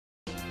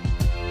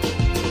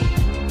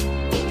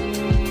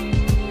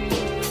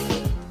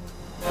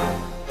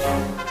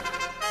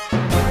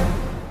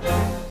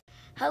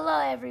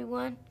Hi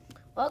everyone,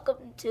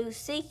 welcome to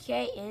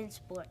CKN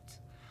Sports.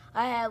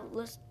 I have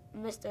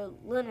Mr.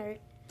 Leonard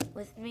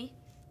with me,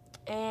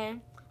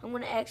 and I'm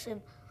going to ask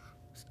him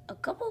a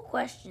couple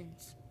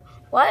questions.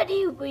 Why do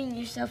you bring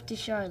yourself to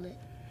Charlotte?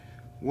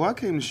 Well, I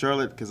came to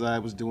Charlotte because I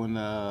was doing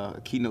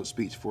a keynote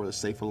speech for the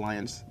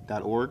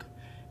SafeAlliance.org.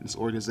 It's an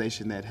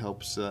organization that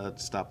helps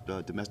stop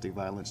domestic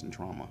violence and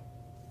trauma.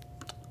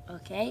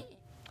 Okay.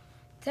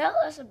 Tell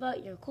us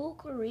about your cool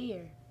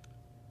career.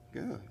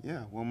 Good,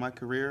 yeah. Well, my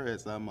career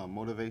is I'm a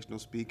motivational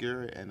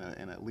speaker and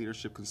a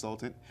leadership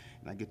consultant,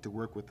 and I get to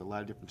work with a lot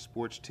of different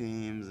sports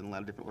teams and a lot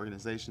of different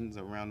organizations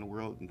around the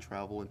world and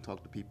travel and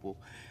talk to people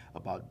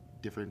about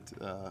different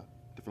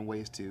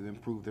ways to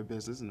improve their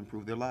business and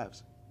improve their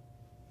lives.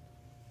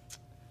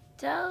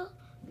 Tell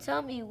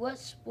me, what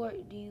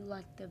sport do you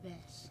like the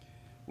best?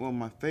 Well,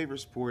 my favorite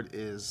sport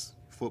is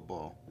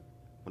football,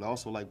 but I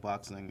also like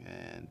boxing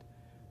and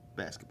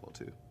basketball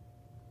too.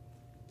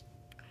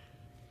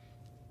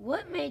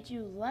 What made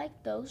you like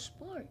those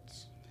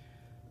sports?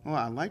 Well,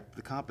 I like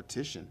the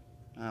competition.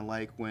 I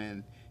like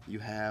when you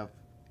have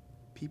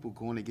people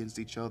going against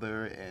each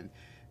other and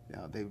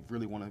they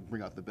really want to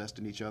bring out the best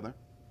in each other.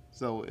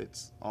 So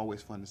it's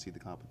always fun to see the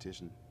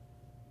competition.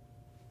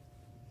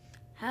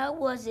 How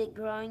was it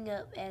growing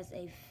up as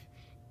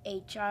a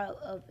child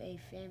of a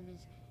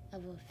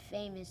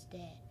famous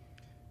dad?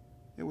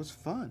 It was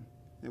fun.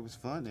 It was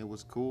fun. It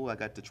was cool. I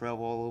got to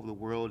travel all over the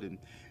world and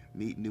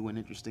meet new and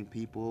interesting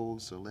people,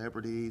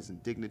 celebrities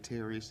and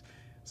dignitaries.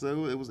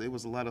 So it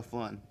was a lot of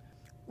fun.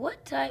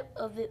 What type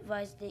of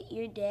advice did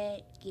your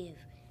dad give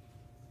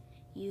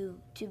you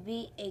to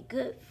be a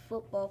good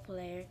football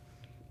player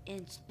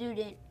and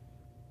student?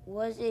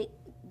 Was it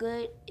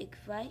good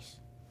advice?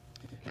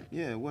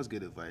 Yeah, it was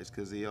good advice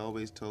because he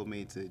always told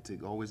me to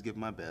always give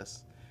my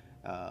best.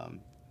 You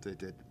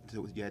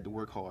had to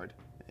work hard,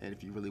 and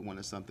if you really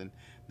wanted something,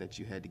 that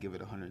you had to give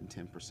it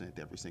 110%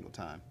 every single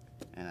time.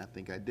 And I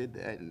think I did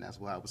that, and that's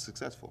why I was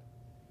successful.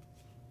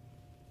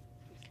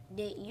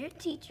 Did your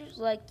teachers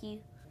like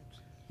you?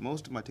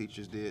 Most of my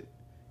teachers did.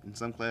 In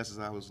some classes,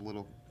 I was a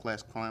little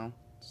class clown,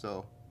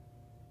 so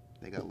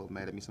they got a little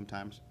mad at me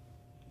sometimes.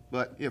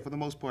 But yeah, for the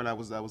most part, I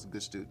was a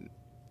good student,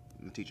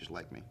 and the teachers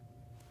liked me.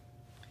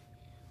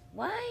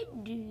 Why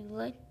do you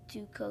like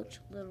to coach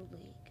Little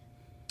League?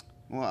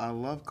 Well, I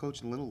love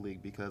coaching Little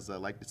League because I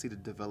like to see the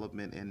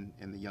development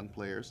in the young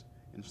players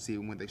and see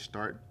when they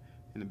start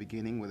in the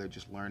beginning where they're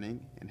just learning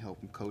and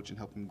help them coach and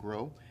help them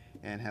grow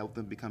and help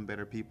them become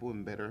better people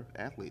and better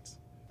athletes.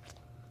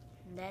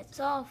 That's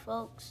all,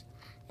 folks.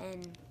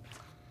 And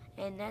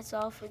that's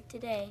all for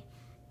today.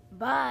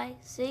 Bye.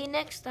 See you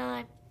next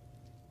time.